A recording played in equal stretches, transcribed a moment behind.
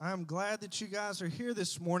I'm glad that you guys are here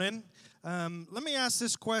this morning. Let me ask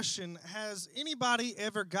this question. Has anybody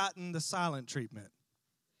ever gotten the silent treatment?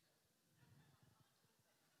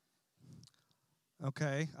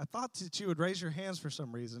 Okay, I thought that you would raise your hands for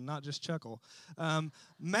some reason, not just chuckle.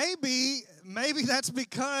 Maybe that's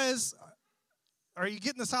because, are you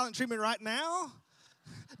getting the silent treatment right now?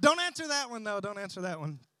 Don't answer that one, though. Don't answer that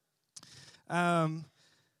one.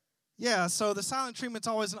 Yeah, so the silent treatment's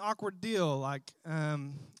always an awkward deal. Like,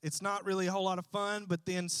 it's not really a whole lot of fun, but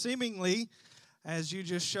then seemingly, as you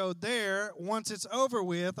just showed there, once it's over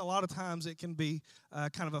with, a lot of times it can be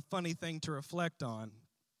kind of a funny thing to reflect on.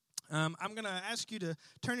 I'm going to ask you to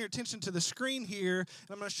turn your attention to the screen here, and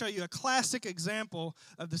I'm going to show you a classic example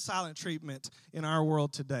of the silent treatment in our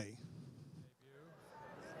world today.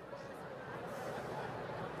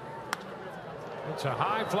 It's a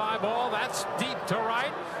high fly ball. That's deep to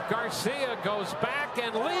right. Garcia goes back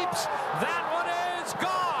and leaps. That one is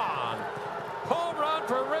gone. Home run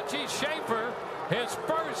for Richie Schaefer. His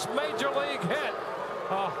first major league hit.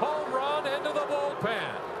 A home run into the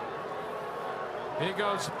bullpen. He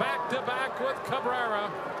goes back-to-back with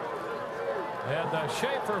Cabrera. And the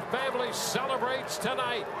Schaefer family celebrates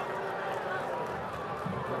tonight.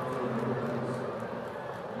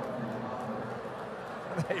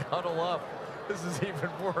 They huddle up. This is even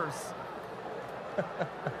worse.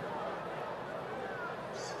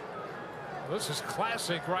 This is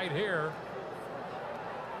classic right here.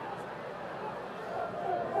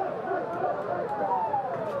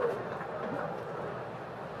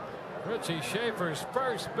 Richie Schaefer's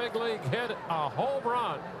first big league hit, a home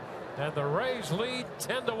run, and the Rays lead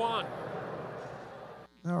 10-1.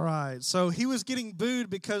 All right, so he was getting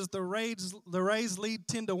booed because the Rays lead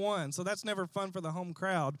 10-1, so that's never fun for the home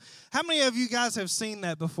crowd. How many of you guys have seen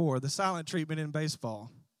that before, the silent treatment in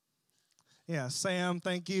baseball? Yeah, Sam,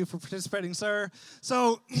 thank you for participating, sir.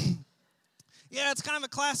 So, yeah, it's kind of a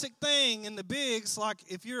classic thing in the bigs. Like,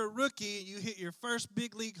 if you're a rookie, you hit your first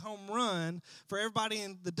big league home run, for everybody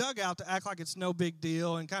in the dugout to act like it's no big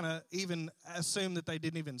deal and kind of even assume that they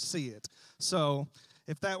didn't even see it. So,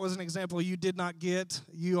 if that was an example you did not get,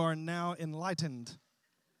 you are now enlightened.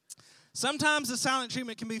 Sometimes the silent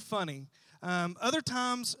treatment can be funny. Other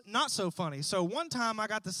times, not so funny. So one time I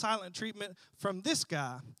got the silent treatment from this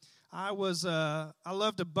guy. I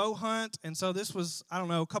loved to bow hunt, and so this was, I don't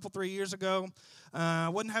know, a couple, 3 years ago. I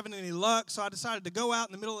wasn't having any luck, so I decided to go out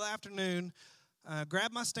in the middle of the afternoon,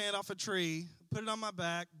 grab my stand off a tree, put it on my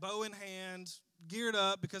back, bow in hand, geared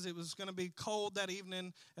up because it was going to be cold that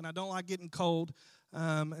evening, and I don't like getting cold.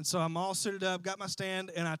 And so I'm all suited up, got my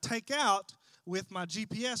stand, and I take out with my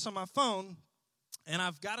GPS on my phone, and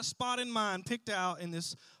I've got a spot in mind picked out in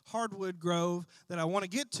this hardwood grove that I want to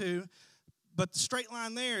get to, but the straight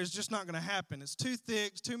line there is just not going to happen. It's too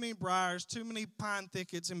thick, too many briars, too many pine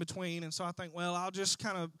thickets in between, and so I think, well, I'll just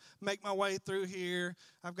kind of make my way through here.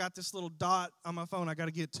 I've got this little dot on my phone I got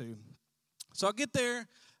to get to. So I'll get there.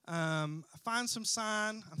 I find some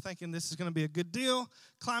sign. I'm thinking this is going to be a good deal.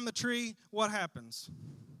 Climb the tree. What happens?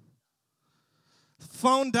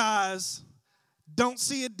 Phone dies. Don't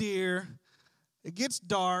see a deer. It gets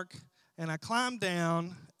dark, and I climb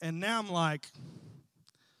down, and now I'm like,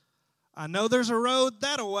 I know there's a road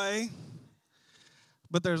that way,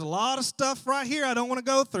 but there's a lot of stuff right here I don't want to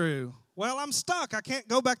go through. Well, I'm stuck. I can't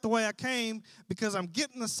go back the way I came because I'm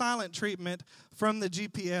getting the silent treatment from the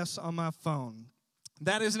GPS on my phone.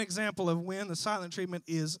 That is an example of when the silent treatment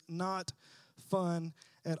is not fun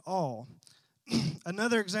at all.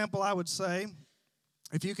 Another example I would say,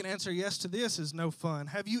 if you can answer yes to this, is no fun.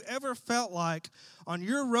 Have you ever felt like on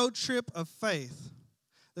your road trip of faith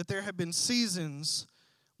that there have been seasons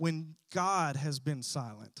when God has been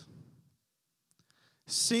silent?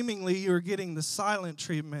 Seemingly you're getting the silent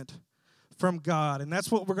treatment from God, and that's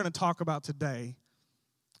what we're going to talk about today,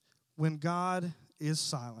 when God is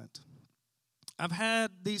silent. I've had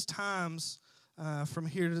these times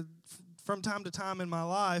from time to time in my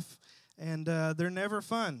life, and they're never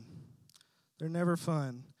fun. They're never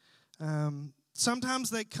fun. Sometimes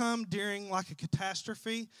they come during like a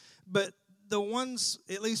catastrophe, but the ones,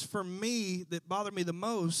 at least for me, that bother me the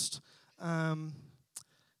most,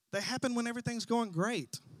 they happen when everything's going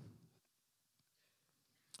great.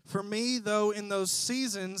 For me, though, in those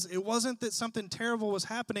seasons, it wasn't that something terrible was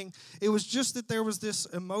happening. It was just that there was this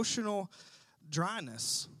emotional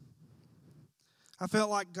dryness. I felt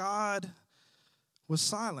like God was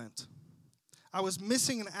silent. I was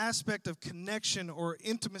missing an aspect of connection or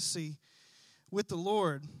intimacy with the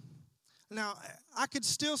Lord. Now, I could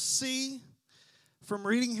still see from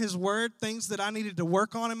reading his word, things that I needed to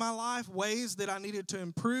work on in my life, ways that I needed to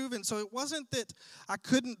improve. And so it wasn't that I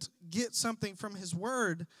couldn't get something from his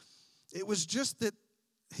word. It was just that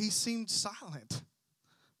he seemed silent.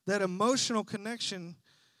 That emotional connection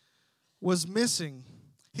was missing.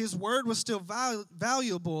 His word was still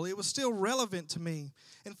valuable. It was still relevant to me.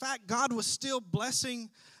 In fact, God was still blessing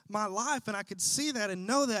my life, and I could see that and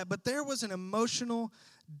know that, but there was an emotional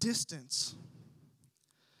distance.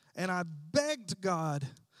 And I begged God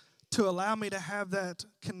to allow me to have that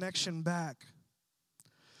connection back,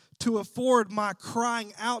 to afford my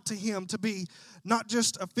crying out to him to be not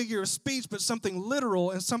just a figure of speech, but something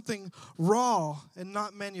literal and something raw and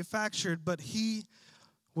not manufactured, but he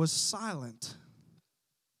was silent.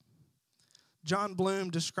 John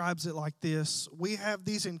Bloom describes it like this: we have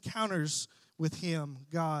these encounters with him,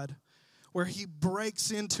 God, where he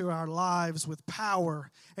breaks into our lives with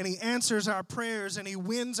power, and he answers our prayers, and he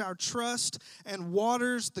wins our trust and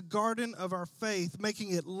waters the garden of our faith,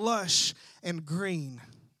 making it lush and green.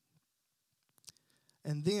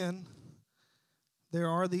 And then there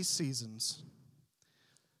are these seasons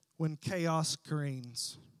when chaos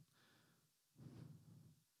reigns,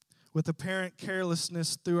 with apparent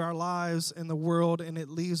carelessness through our lives and the world, and it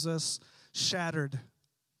leaves us shattered,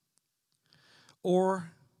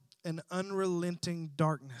 or an unrelenting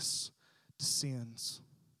darkness descends,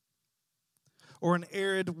 or an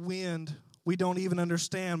arid wind we don't even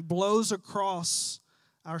understand blows across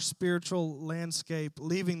our spiritual landscape,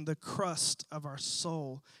 leaving the crust of our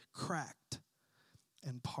soul cracked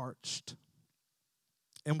and parched.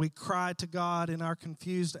 And we cry to God in our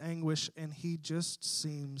confused anguish, and he just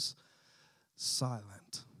seems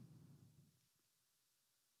silent.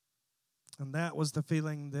 And that was the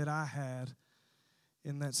feeling that I had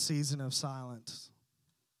in that season of silence.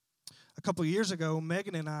 A couple of years ago,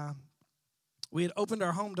 Megan and I, we had opened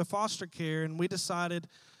our home to foster care, and we decided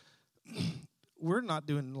we're not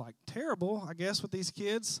doing like terrible, I guess, with these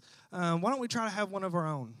kids. Why don't we try to have one of our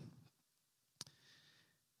own?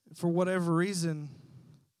 For whatever reason,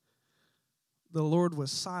 the Lord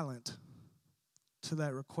was silent to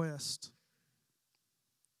that request.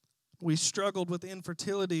 We struggled with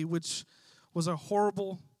infertility, which was a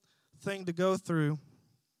horrible thing to go through.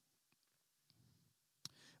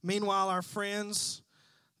 Meanwhile, our friends,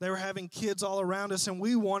 they were having kids all around us, and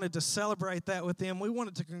we wanted to celebrate that with them. We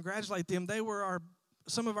wanted to congratulate them. They were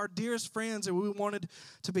some of our dearest friends, and we wanted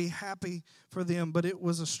to be happy for them, but it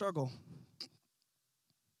was a struggle.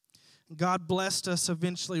 God blessed us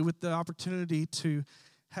eventually with the opportunity to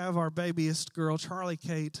have our babyest girl, Charlie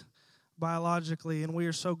Kate, biologically, and we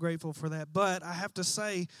are so grateful for that. But I have to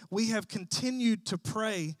say, we have continued to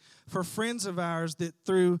pray for friends of ours that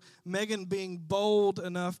through Megan being bold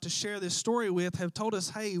enough to share this story with, have told us,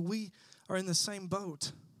 hey, we are in the same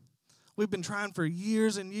boat. We've been trying for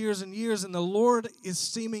years and years and years, and the Lord is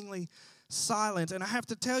seemingly silent. And I have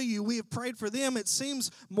to tell you, we have prayed for them. It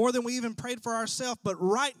seems more than we even prayed for ourselves. But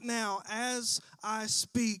right now, as I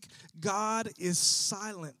speak, God is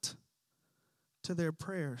silent to their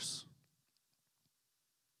prayers.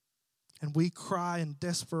 And we cry in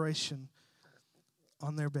desperation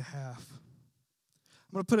on their behalf.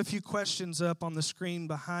 I'm going to put a few questions up on the screen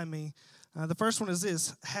behind me. The first one is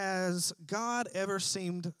this: has God ever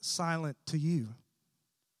seemed silent to you?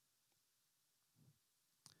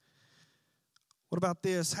 What about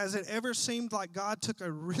this? Has it ever seemed like God took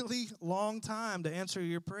a really long time to answer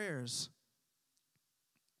your prayers?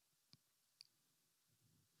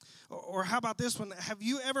 Or how about this one? Have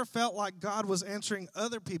you ever felt like God was answering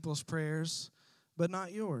other people's prayers, but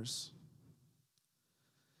not yours?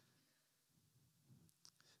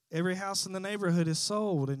 Every house in the neighborhood is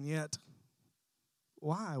sold, and yet,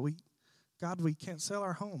 why? We can't sell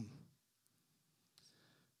our home.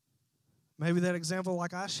 Maybe that example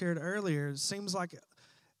like I shared earlier, it seems like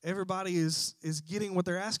everybody is getting what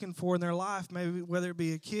they're asking for in their life, maybe whether it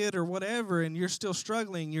be a kid or whatever, and you're still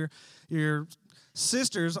struggling. Your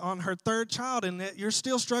sister's on her third child, and you're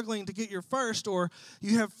still struggling to get your first, or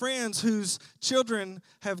you have friends whose children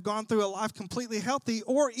have gone through a life completely healthy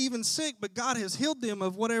or even sick, but God has healed them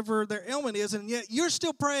of whatever their ailment is, and yet you're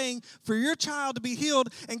still praying for your child to be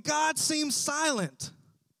healed, and God seems silent.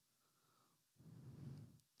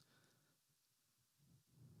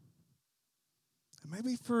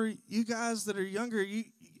 Maybe for you guys that are younger, it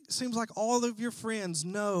seems like all of your friends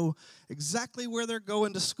know exactly where they're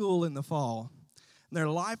going to school in the fall. And their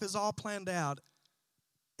life is all planned out.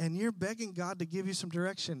 And you're begging God to give you some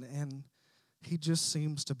direction, and he just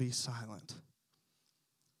seems to be silent.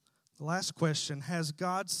 The last question: has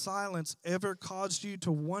God's silence ever caused you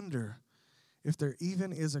to wonder if there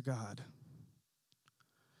even is a God?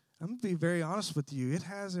 I'm going to be very honest with you. It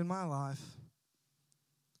has in my life.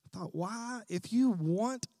 I thought, why, if you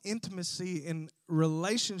want intimacy and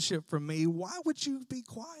relationship from me, why would you be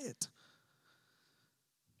quiet?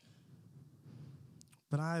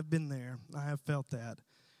 But I have been there. I have felt that.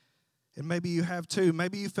 And maybe you have too.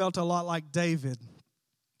 Maybe you felt a lot like David.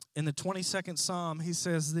 In the 22nd Psalm, he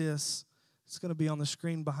says this. It's going to be on the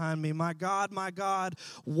screen behind me. My God,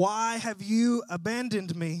 why have you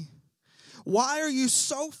abandoned me? Why are you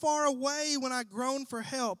so far away when I groan for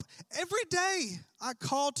help? Every day I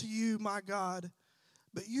call to you, my God,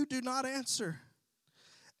 but you do not answer.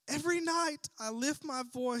 Every night I lift my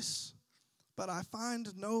voice, but I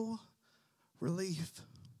find no relief.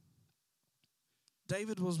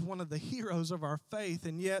 David was one of the heroes of our faith,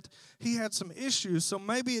 and yet he had some issues, so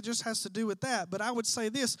maybe it just has to do with that. But I would say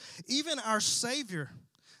this, even our Savior,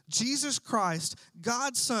 Jesus Christ,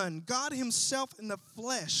 God's Son, God himself in the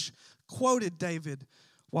flesh, quoted David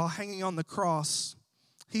while hanging on the cross.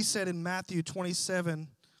 He said in Matthew 27,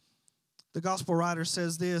 the gospel writer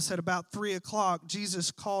says this, at about 3 o'clock,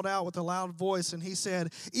 Jesus called out with a loud voice, and he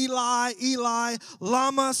said, Eli, Eli,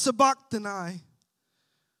 lama sabachthani,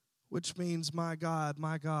 which means, my God,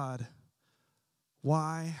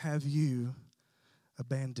 why have you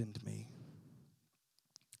abandoned me?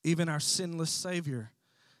 Even our sinless Savior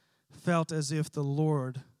felt as if the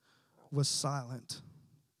Lord was silent.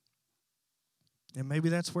 And maybe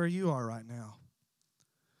that's where you are right now.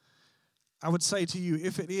 I would say to you,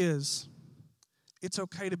 if it is, it's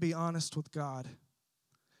okay to be honest with God.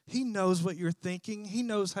 He knows what you're thinking. He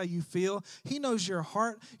knows how you feel. He knows your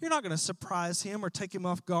heart. You're not going to surprise him or take him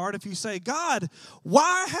off guard if you say, God,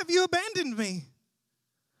 why have you abandoned me?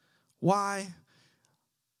 Why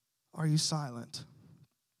are you silent?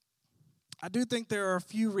 I do think there are a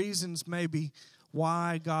few reasons maybe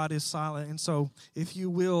why God is silent. And so if you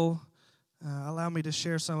will allow me to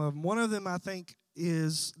share some of them. One of them I think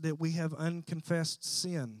is that we have unconfessed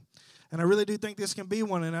sin. And I really do think this can be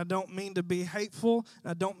one, and I don't mean to be hateful.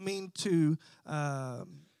 I don't mean to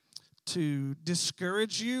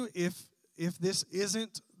discourage you if this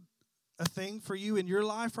isn't a thing for you in your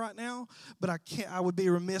life right now. But I would be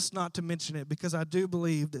remiss not to mention it because I do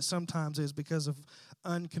believe that sometimes it's because of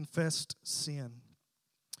unconfessed sin.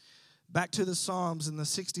 Back to the Psalms in the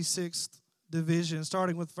 66th division,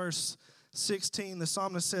 starting with verse 16, the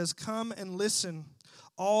psalmist says, "Come and listen,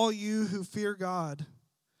 all you who fear God,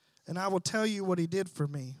 and I will tell you what he did for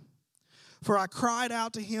me. For I cried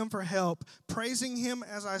out to him for help, praising him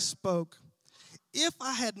as I spoke. If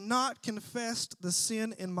I had not confessed the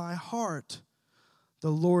sin in my heart,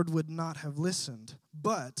 the Lord would not have listened.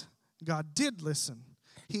 But God did listen.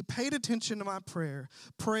 He paid attention to my prayer.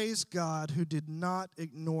 Praise God who did not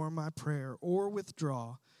ignore my prayer or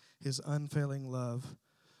withdraw his unfailing love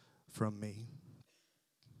from me."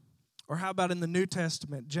 Or how about in the New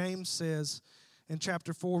Testament? James says in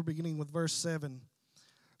chapter 4, beginning with verse 7,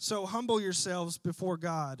 "So humble yourselves before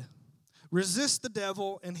God. Resist the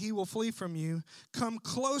devil, and he will flee from you. Come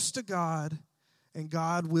close to God, and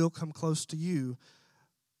God will come close to you.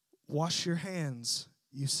 Wash your hands,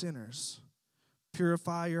 you sinners.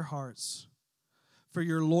 Purify your hearts. For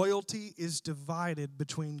your loyalty is divided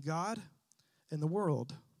between God and the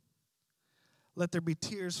world. Let there be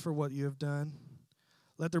tears for what you have done.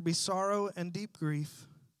 Let there be sorrow and deep grief.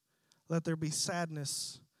 Let there be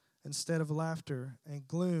sadness instead of laughter and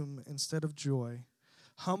gloom instead of joy.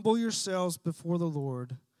 Humble yourselves before the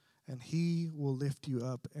Lord, and he will lift you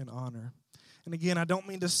up in honor." And again, I don't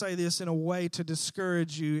mean to say this in a way to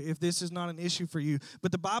discourage you if this is not an issue for you,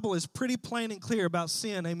 but the Bible is pretty plain and clear about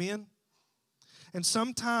sin, amen? And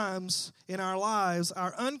sometimes in our lives,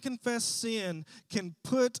 our unconfessed sin can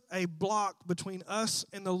put a block between us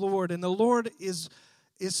and the Lord, and the Lord is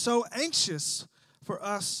so anxious for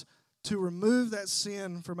us to remove that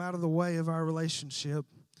sin from out of the way of our relationship,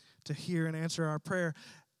 to hear and answer our prayer.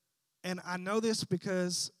 And I know this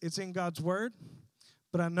because it's in God's Word,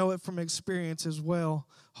 but I know it from experience as well.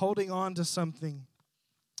 Holding on to something,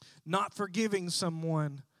 not forgiving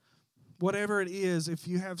someone, whatever it is, if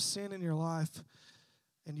you have sin in your life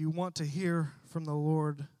and you want to hear from the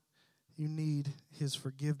Lord, you need his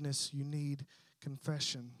forgiveness. You need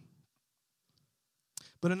confession.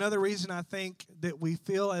 But another reason I think that we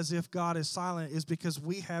feel as if God is silent is because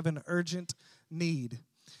we have an urgent need.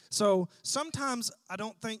 So sometimes I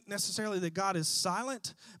don't think necessarily that God is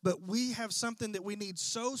silent, but we have something that we need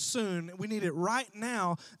so soon, we need it right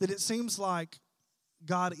now, that it seems like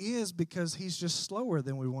God is because he's just slower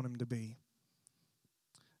than we want him to be.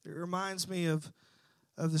 It reminds me of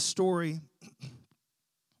the story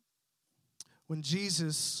when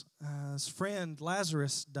Jesus' friend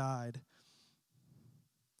Lazarus died.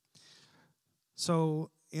 So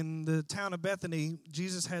in the town of Bethany,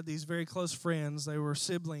 Jesus had these very close friends. They were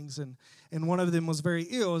siblings, and one of them was very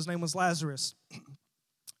ill. His name was Lazarus.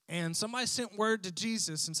 And somebody sent word to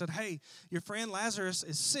Jesus and said, hey, your friend Lazarus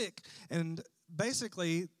is sick. And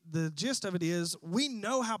basically, the gist of it is, we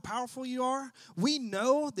know how powerful you are. We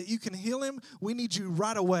know that you can heal him. We need you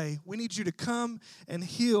right away. We need you to come and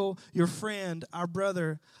heal your friend, our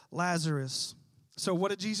brother Lazarus. So what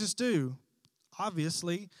did Jesus do?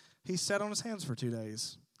 Obviously, he sat on his hands for 2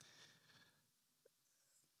 days.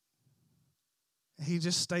 He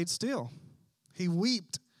just stayed still. He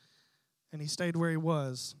wept, and he stayed where he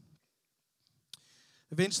was.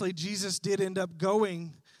 Eventually, Jesus did end up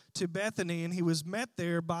going to Bethany, and he was met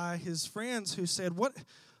there by his friends who said, What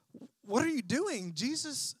are you doing?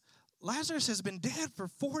 Lazarus has been dead for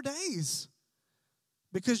 4 days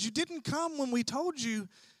because you didn't come when we told you.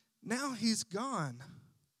 Now he's gone.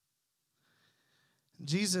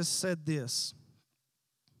 Jesus said this,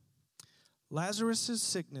 Lazarus'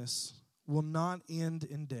 sickness will not end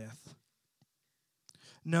in death.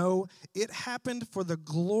 No, it happened for the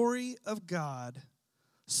glory of God,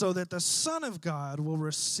 so that the Son of God will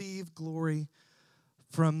receive glory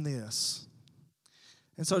from this.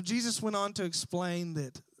 And so Jesus went on to explain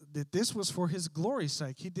that this was for his glory's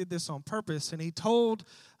sake. He did this on purpose, and he told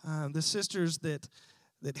the sisters that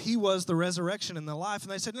he was the resurrection and the life.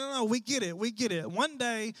 And they said, no, we get it. One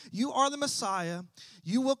day, you are the Messiah.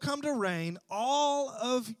 You will come to reign. All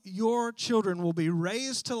of your children will be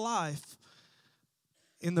raised to life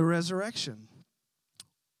in the resurrection.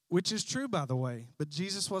 Which is true, by the way. But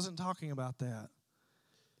Jesus wasn't talking about that.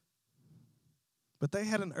 But they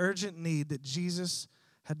had an urgent need that Jesus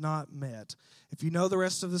had not met. If you know the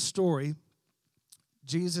rest of the story,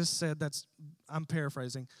 Jesus said, I'm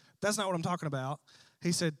paraphrasing, that's not what I'm talking about.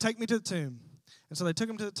 He said, take me to the tomb. And so they took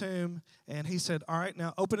him to the tomb, and he said, all right,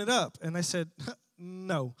 now open it up. And they said,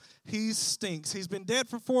 no, he stinks. He's been dead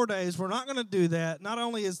for 4 days. We're not going to do that. Not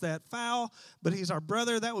only is that foul, but he's our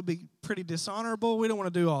brother. That would be pretty dishonorable. We don't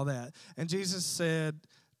want to do all that. And Jesus said,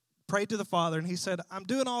 prayed to the Father, and he said, I'm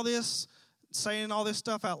doing all this, saying all this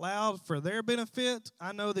stuff out loud for their benefit.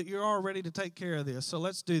 I know that you're all ready to take care of this, so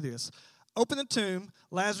let's do this. Open the tomb.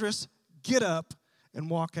 Lazarus, get up and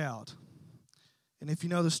walk out. And if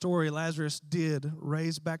you know the story, Lazarus did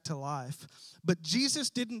raise back to life. But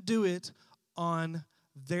Jesus didn't do it on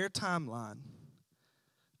their timeline.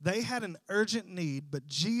 They had an urgent need, but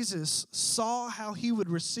Jesus saw how he would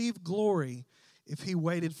receive glory if he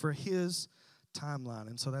waited for his timeline.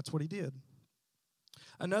 And so that's what he did.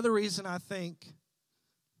 Another reason I think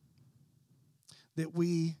that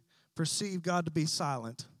we perceive God to be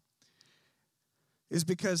silent is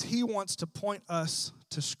because he wants to point us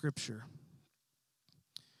to Scripture.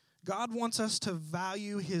 God wants us to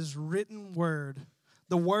value his written word,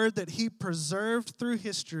 the word that he preserved through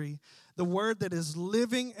history, the word that is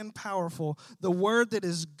living and powerful, the word that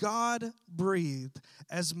is God-breathed,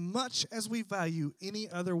 as much as we value any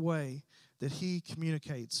other way that he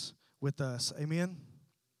communicates with us. Amen?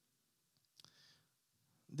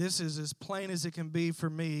 This is as plain as it can be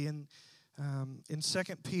for me in 2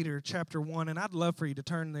 Peter chapter 1, and I'd love for you to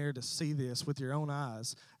turn there to see this with your own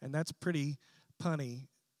eyes, and that's pretty punny.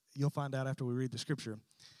 You'll find out after we read the scripture.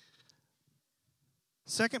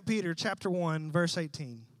 2 Peter chapter 1, verse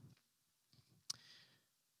 18.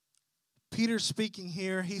 Peter speaking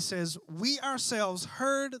here, he says, we ourselves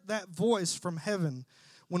heard that voice from heaven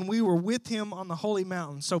when we were with him on the holy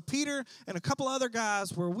mountain. So Peter and a couple other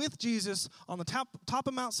guys were with Jesus on the top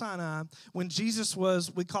of Mount Sinai when Jesus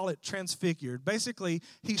was, we call it transfigured. Basically,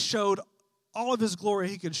 he showed all of his glory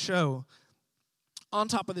he could show on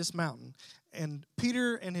top of this mountain. And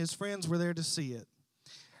Peter and his friends were there to see it.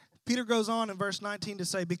 Peter goes on in verse 19 to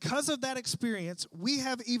say, because of that experience, we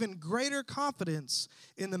have even greater confidence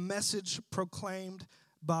in the message proclaimed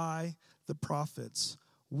by the prophets.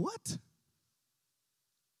 What?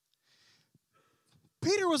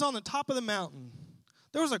 Peter was on the top of the mountain.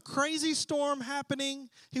 There was a crazy storm happening.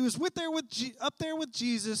 He was up there with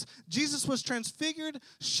Jesus. Jesus was transfigured,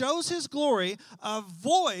 shows his glory. A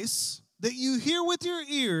voice that you hear with your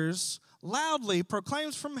ears loudly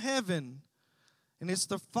proclaims from heaven, and it's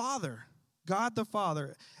the Father, God the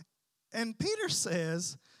Father. And Peter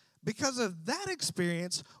says, because of that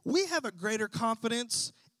experience, we have a greater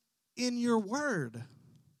confidence in your word.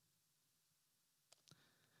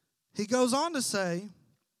 He goes on to say,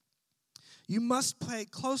 you must pay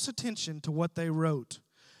close attention to what they wrote,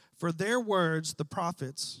 for their words, the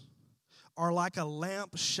prophets, are like a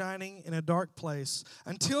lamp shining in a dark place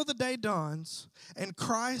until the day dawns and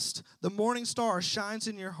Christ, the morning star, shines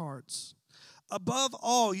in your hearts. Above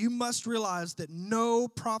all, you must realize that no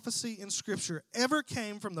prophecy in Scripture ever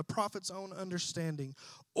came from the prophet's own understanding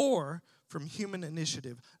or from human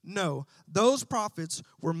initiative. No, those prophets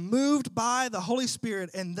were moved by the Holy Spirit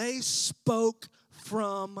and they spoke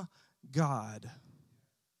from God.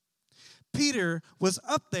 Peter was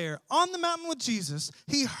up there on the mountain with Jesus.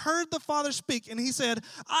 He heard the Father speak and he said,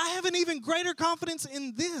 I have an even greater confidence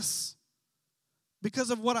in this because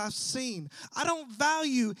of what I've seen. I don't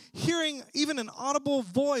value hearing even an audible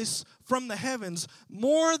voice from the heavens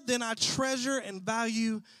more than I treasure and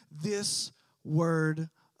value this word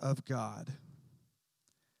of God.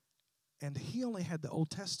 And he only had the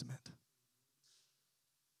Old Testament.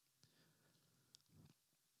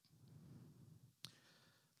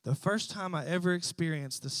 The first time I ever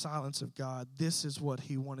experienced the silence of God, this is what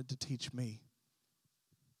he wanted to teach me.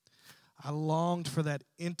 I longed for that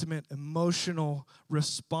intimate, emotional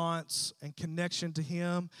response and connection to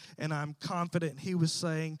him, and I'm confident he was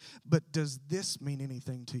saying, but does this mean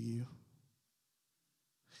anything to you?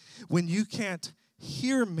 When you can't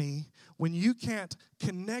hear me, when you can't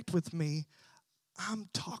connect with me, I'm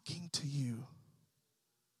talking to you.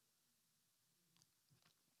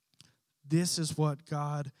 This is what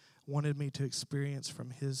God wanted me to experience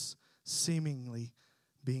from his seemingly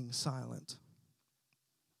being silent.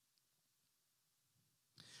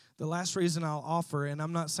 The last reason I'll offer, and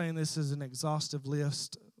I'm not saying this is an exhaustive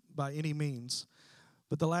list by any means,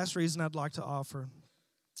 but the last reason I'd like to offer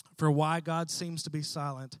for why God seems to be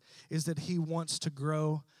silent is that he wants to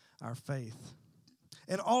grow our faith.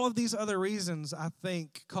 And all of these other reasons, I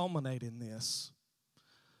think, culminate in this.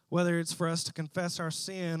 Whether it's for us to confess our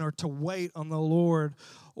sin or to wait on the Lord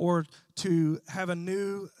or to have a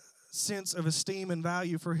new sense of esteem and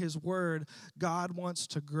value for his word, God wants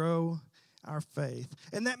to grow our faith.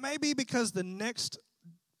 And that may be because the next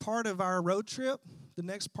part of our road trip, the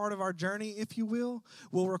next part of our journey, if you will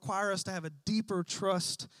require us to have a deeper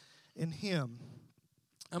trust in him.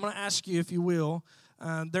 I'm going to ask you, if you will,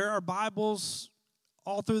 there are Bibles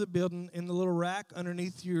all through the building in the little rack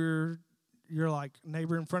underneath your like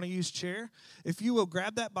neighbor in front of you's chair. If you will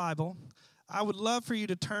grab that Bible, I would love for you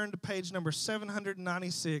to turn to page number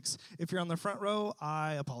 796. If you're on the front row,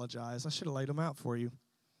 I apologize. I should have laid them out for you.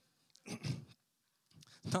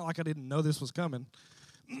 Not like I didn't know this was coming.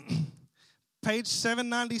 Page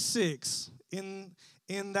 796 in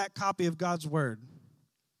that copy of God's Word.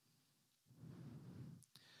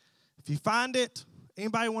 If you find it,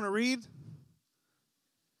 anybody want to read?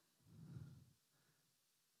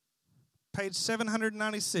 Page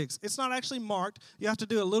 796. It's not actually marked. You have to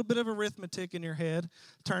do a little bit of arithmetic in your head.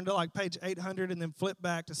 Turn to like page 800 and then flip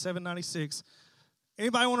back to 796.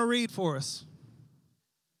 Anybody want to read for us?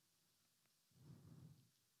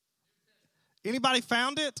 Anybody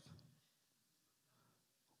found it?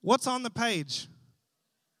 What's on the page?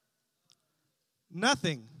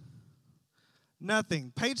 Nothing.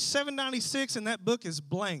 Nothing. Page 796 in that book is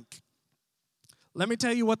blank. Let me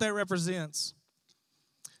tell you what that represents.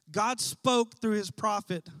 God spoke through his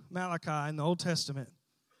prophet Malachi in the Old Testament.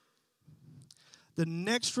 The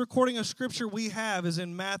next recording of Scripture we have is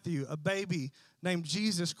in Matthew. A baby named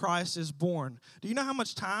Jesus Christ is born. Do you know how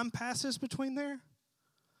much time passes between there?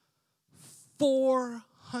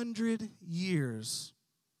 400 years.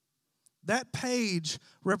 That page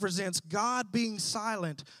represents God being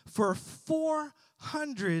silent for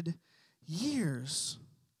 400 years.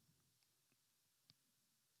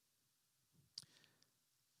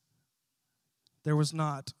 There was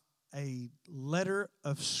not a letter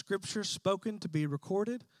of Scripture spoken to be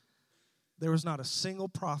recorded. There was not a single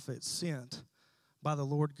prophet sent by the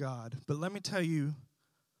Lord God. But let me tell you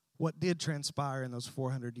what did transpire in those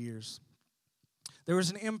 400 years. There was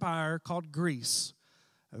an empire called Greece,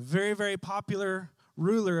 a very, very popular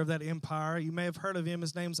ruler of that empire. You may have heard of him.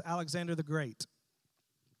 His name's Alexander the Great.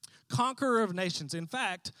 Conqueror of nations. In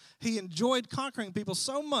fact, he enjoyed conquering people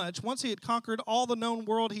so much, once he had conquered all the known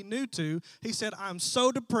world he knew to, he said, I'm so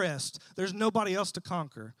depressed, there's nobody else to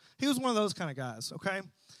conquer. He was one of those kind of guys, okay?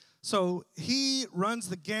 So he runs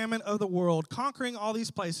the gamut of the world, conquering all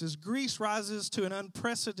these places. Greece rises to an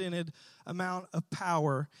unprecedented amount of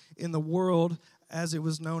power in the world as it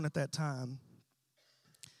was known at that time.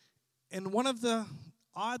 And one of the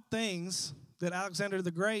odd things that Alexander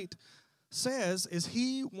the Great says is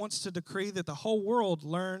he wants to decree that the whole world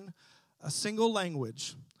learn a single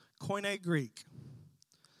language, Koine Greek.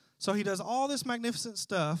 So he does all this magnificent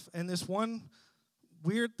stuff, and this one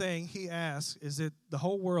weird thing he asks is that the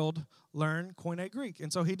whole world learn Koine Greek.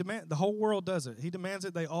 And so the whole world does it. He demands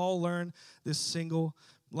that they all learn this single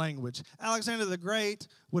language. Alexander the Great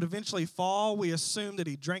would eventually fall. We assume that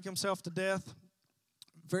he drank himself to death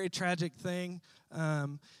Very tragic thing.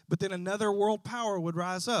 But then another world power would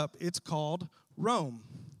rise up. It's called Rome.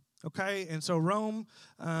 Okay, and so Rome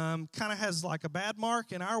kind of has like a bad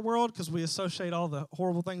mark in our world because we associate all the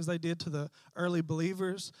horrible things they did to the early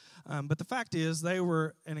believers. But the fact is, they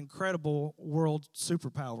were an incredible world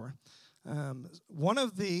superpower. One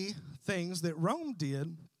of the things that Rome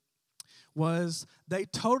did was they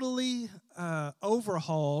totally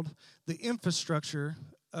overhauled the infrastructure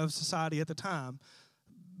of society at the time.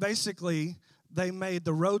 Basically, they made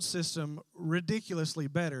the road system ridiculously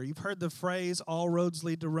better. You've heard the phrase, all roads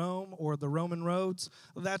lead to Rome, or the Roman roads.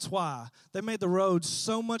 That's why. They made the roads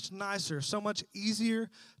so much nicer, so much easier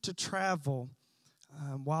to travel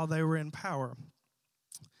while they were in power.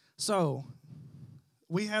 So,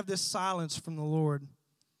 we have this silence from the Lord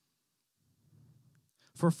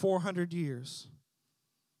for 400 years.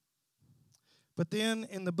 But then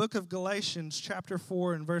in the book of Galatians, chapter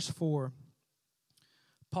 4 and verse 4,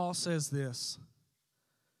 Paul says this,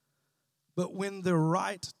 "But when the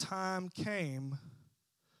right time came,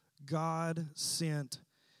 God sent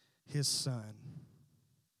his Son."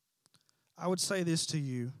 I would say this to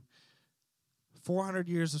you, 400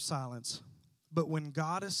 years of silence, but when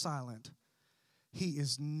God is silent, he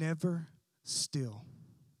is never still.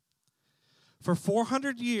 For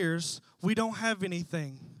 400 years, we don't have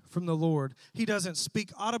anything from the Lord. He doesn't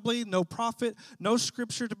speak audibly, no prophet, no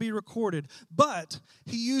scripture to be recorded. But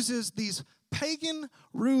he uses these pagan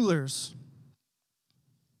rulers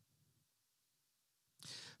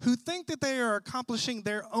who think that they are accomplishing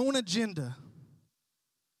their own agenda.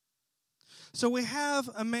 So we have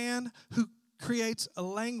a man who creates a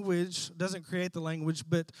language, doesn't create the language,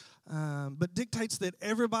 but dictates that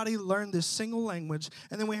everybody learn this single language.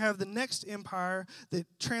 And then we have the next empire that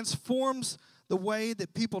transforms the way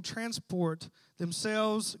that people transport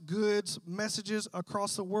themselves, goods, messages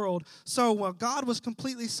across the world. So while God was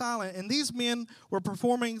completely silent, and these men were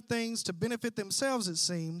performing things to benefit themselves, it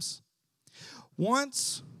seems,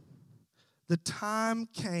 once the time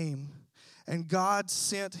came and God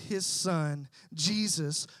sent his Son,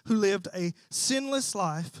 Jesus, who lived a sinless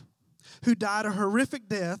life, who died a horrific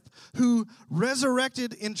death, who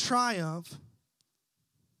resurrected in triumph,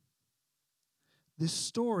 this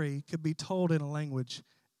story could be told in a language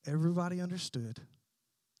everybody understood.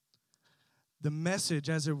 The message,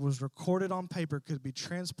 as it was recorded on paper, could be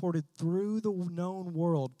transported through the known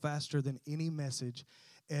world faster than any message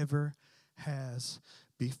ever has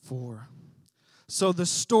before. So the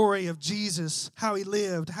story of Jesus, how he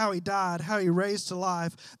lived, how he died, how he raised to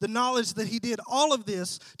life, the knowledge that he did all of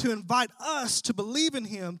this to invite us to believe in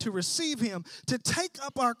him, to receive him, to take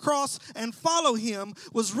up our cross and follow him,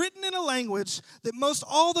 was written in a language that most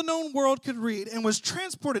all the known world could read and was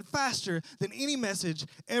transported faster than any message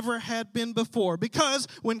ever had been before. Because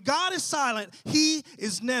when God is silent, he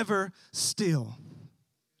is never still.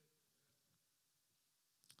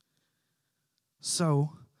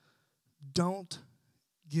 So, don't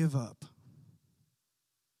give up.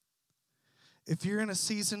 If you're in a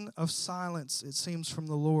season of silence, it seems from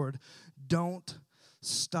the Lord, don't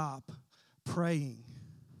stop praying.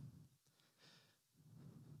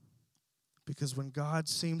 Because when God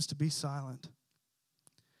seems to be silent,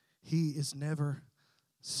 he is never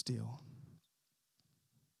still.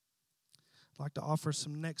 I'd like to offer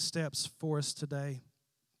some next steps for us today.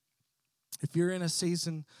 If you're in a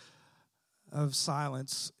season of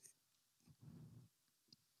silence,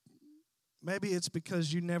 maybe it's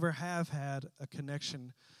because you never have had a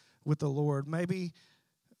connection with the Lord. Maybe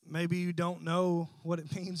you don't know what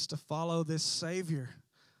it means to follow this Savior,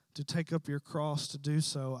 to take up your cross to do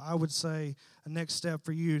so. I would say a next step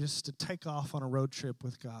for you is to take off on a road trip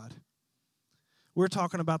with God. We're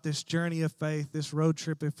talking about this journey of faith, this road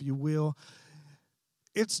trip, if you will.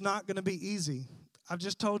 It's not going to be easy. I've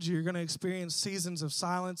just told you, you're going to experience seasons of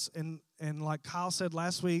silence and like Kyle said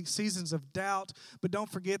last week, seasons of doubt. But don't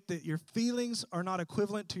forget that your feelings are not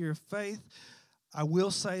equivalent to your faith. I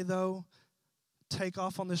will say, though, take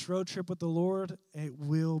off on this road trip with the Lord. It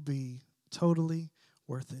will be totally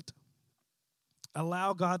worth it.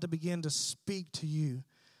 Allow God to begin to speak to you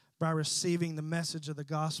by receiving the message of the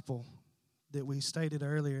gospel that we stated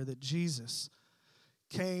earlier, that Jesus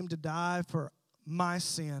came to die for my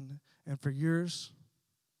sin and for yours.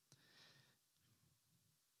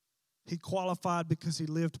 He qualified because he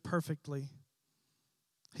lived perfectly.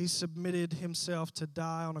 He submitted himself to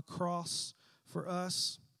die on a cross for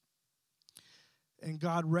us. And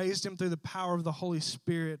God raised him through the power of the Holy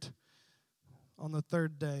Spirit on the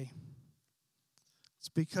third day. It's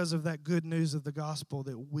because of that good news of the gospel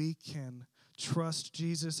that we can trust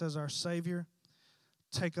Jesus as our Savior,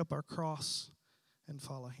 take up our cross, and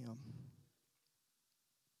follow him.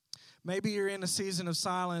 Maybe you're in a season of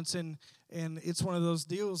silence and it's one of those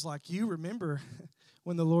deals like you remember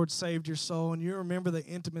when the Lord saved your soul and you remember the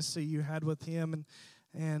intimacy you had with Him,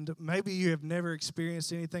 and maybe you have never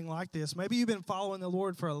experienced anything like this. Maybe you've been following the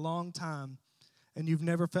Lord for a long time and you've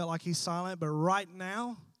never felt like He's silent, but right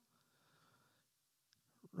now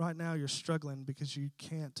you're struggling because you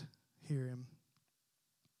can't hear Him.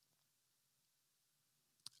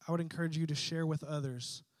 I would encourage you to share with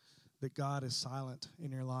others that God is silent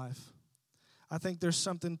in your life. I think there's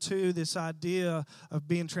something to this idea of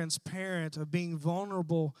being transparent, of being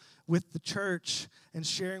vulnerable with the church and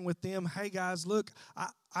sharing with them, hey guys, look, I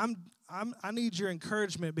need your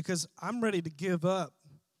encouragement because I'm ready to give up.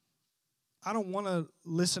 I don't want to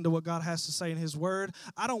listen to what God has to say in His Word.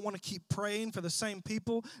 I don't want to keep praying for the same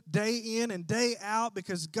people day in and day out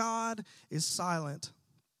because God is silent.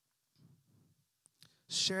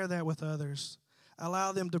 Share that with others.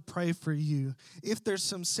 Allow them to pray for you. If there's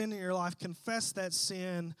some sin in your life, confess that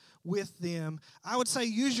sin with them. I would say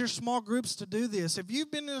use your small groups to do this. If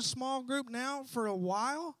you've been in a small group now for a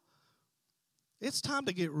while, it's time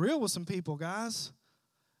to get real with some people, guys.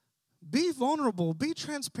 Be vulnerable. Be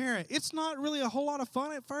transparent. It's not really a whole lot of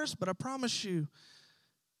fun at first, but I promise you,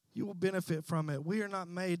 you will benefit from it. We are not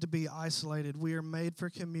made to be isolated. We are made for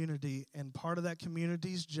community, and part of that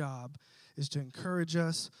community's job is to encourage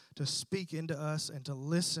us, to speak into us, and to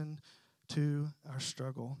listen to our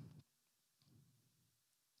struggle.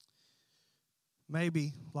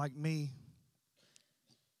 Maybe, like me,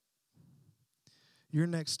 your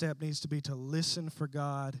next step needs to be to listen for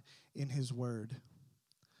God in His Word.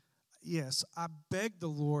 Yes, I beg the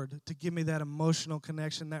Lord to give me that emotional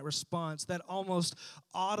connection, that response, that almost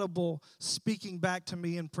audible speaking back to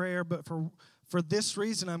me in prayer. But for this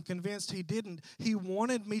reason, I'm convinced He didn't. He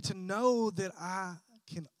wanted me to know that I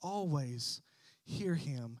can always hear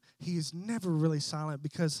Him. He is never really silent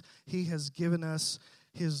because He has given us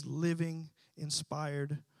His living,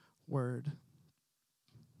 inspired Word.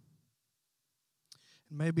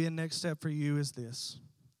 And maybe a next step for you is this.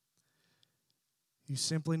 You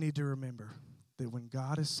simply need to remember that when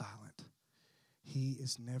God is silent, He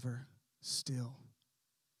is never still.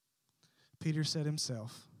 Peter said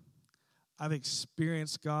himself, I've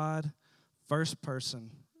experienced God first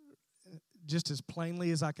person, just as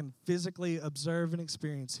plainly as I can physically observe and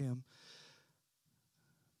experience Him.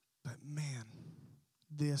 But man,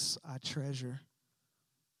 this I treasure.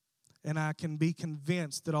 And I can be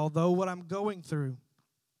convinced that although what I'm going through,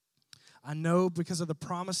 I know because of the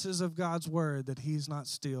promises of God's Word that He's not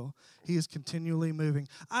still. He is continually moving.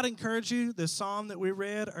 I'd encourage you, the psalm that we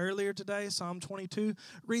read earlier today, Psalm 22,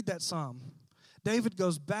 read that psalm. David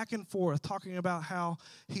goes back and forth talking about how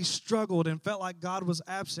he struggled and felt like God was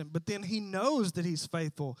absent, but then he knows that He's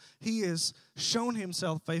faithful. He has shown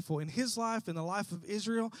Himself faithful in his life, in the life of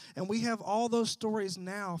Israel, and we have all those stories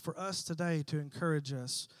now for us today to encourage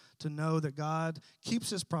us to know that God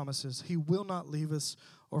keeps His promises. He will not leave us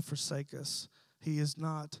or forsake us. He is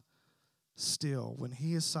not still. When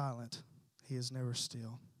He is silent, He is never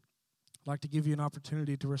still. I'd like to give you an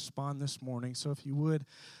opportunity to respond this morning. So if you would,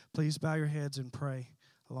 please bow your heads and pray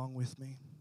along with me.